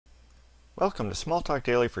Welcome to Smalltalk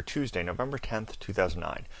Daily for Tuesday, November 10th,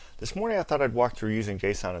 2009. This morning I thought I'd walk through using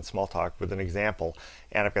JSON in Smalltalk with an example,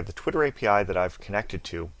 and I've got the Twitter API that I've connected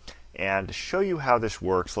to. And to show you how this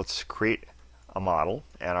works, let's create a model,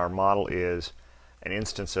 and our model is an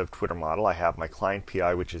instance of Twitter model. I have my client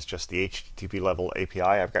PI, which is just the HTTP level API.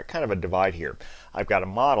 I've got kind of a divide here. I've got a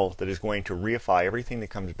model that is going to reify everything that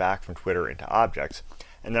comes back from Twitter into objects.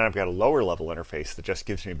 And then I've got a lower level interface that just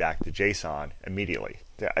gives me back the JSON immediately.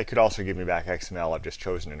 I could also give me back XML. I've just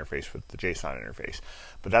chosen interface with the JSON interface.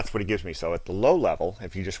 But that's what it gives me. So at the low level,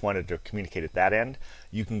 if you just wanted to communicate at that end,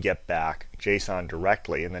 you can get back JSON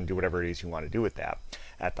directly and then do whatever it is you want to do with that.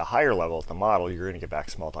 At the higher level, at the model, you're going to get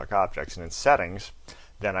back Smalltalk objects. And in settings,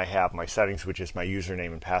 then I have my settings, which is my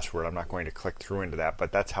username and password. I'm not going to click through into that,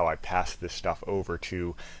 but that's how I pass this stuff over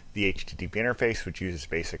to the HTTP interface, which uses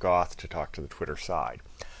basic auth to talk to the Twitter side.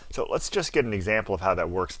 So let's just get an example of how that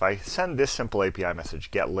works. If I send this simple API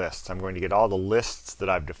message, get lists, I'm going to get all the lists that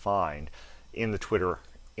I've defined in the Twitter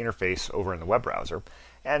interface over in the web browser.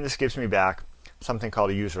 And this gives me back something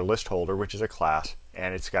called a user list holder, which is a class,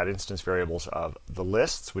 and it's got instance variables of the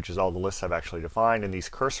lists, which is all the lists I've actually defined, and these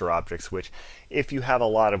cursor objects, which if you have a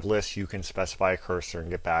lot of lists, you can specify a cursor and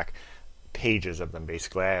get back pages of them.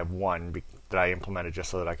 Basically, I have one that I implemented just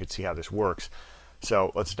so that I could see how this works.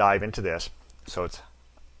 So let's dive into this. So it's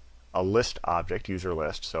a list object, user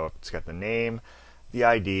list, so it's got the name, the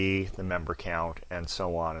ID, the member count, and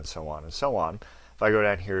so on and so on and so on. If I go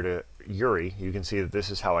down here to Yuri, you can see that this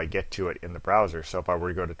is how I get to it in the browser. So if I were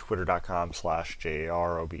to go to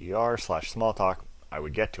twitter.com/JAROBER/Smalltalk, I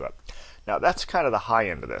would get to it. Now that's kind of the high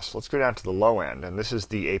end of this. Let's go down to the low end, and this is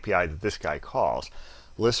the API that this guy calls.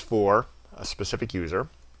 List for a specific user,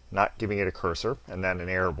 not giving it a cursor, and then an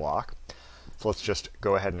error block. So let's just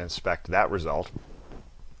go ahead and inspect that result.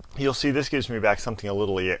 You'll see this gives me back something a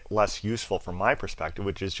little less useful from my perspective,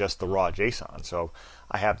 which is just the raw JSON. So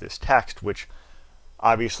I have this text, which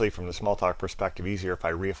obviously from the Smalltalk perspective, easier if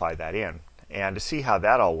I reify that in. And to see how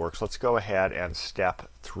that all works, let's go ahead and step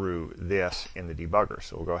through this in the debugger.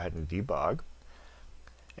 So we'll go ahead and debug.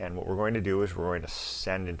 And what we're going to do is we're going to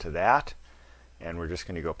send into that, and we're just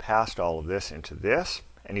going to go past all of this into this.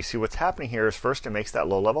 And you see what's happening here is first it makes that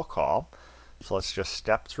low-level call. So let's just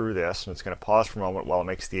step through this, and it's going to pause for a moment while it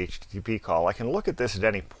makes the HTTP call. I can look at this at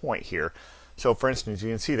any point here. So for instance, you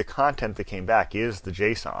can see the content that came back is the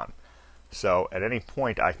JSON. So at any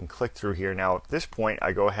point I can click through here. Now at this point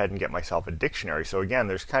I go ahead and get myself a dictionary. So again,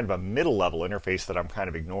 there's kind of a middle level interface that I'm kind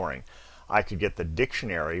of ignoring. I could get the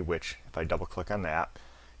dictionary, which if I double click on that,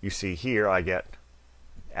 you see here I get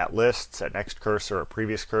at lists, at next cursor, at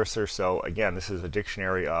previous cursor. So again, this is a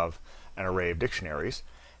dictionary of an array of dictionaries.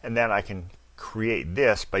 And then I can create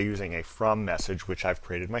this by using a from message, which I've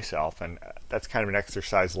created myself, and that's kind of an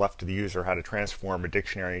exercise left to the user how to transform a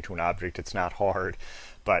dictionary into an object. It's not hard,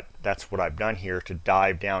 but that's what I've done here to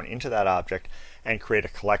dive down into that object and create a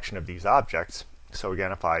collection of these objects. So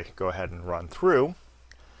again, if I go ahead and run through,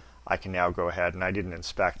 I can now go ahead, and I didn't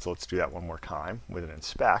inspect, so let's do that one more time with an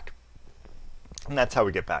inspect, and that's how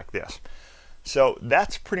we get back this. So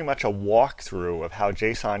that's pretty much a walkthrough of how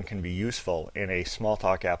JSON can be useful in a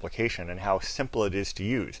Smalltalk application and how simple it is to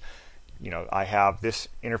use. You know, I have this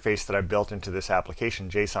interface that I built into this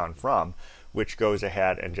application, JSON from, which goes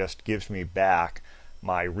ahead and just gives me back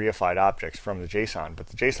my reified objects from the JSON. But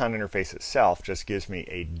the JSON interface itself just gives me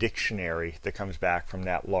a dictionary that comes back from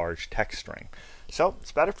that large text string. So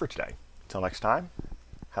that's about it for today. Until next time,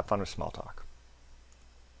 have fun with Smalltalk.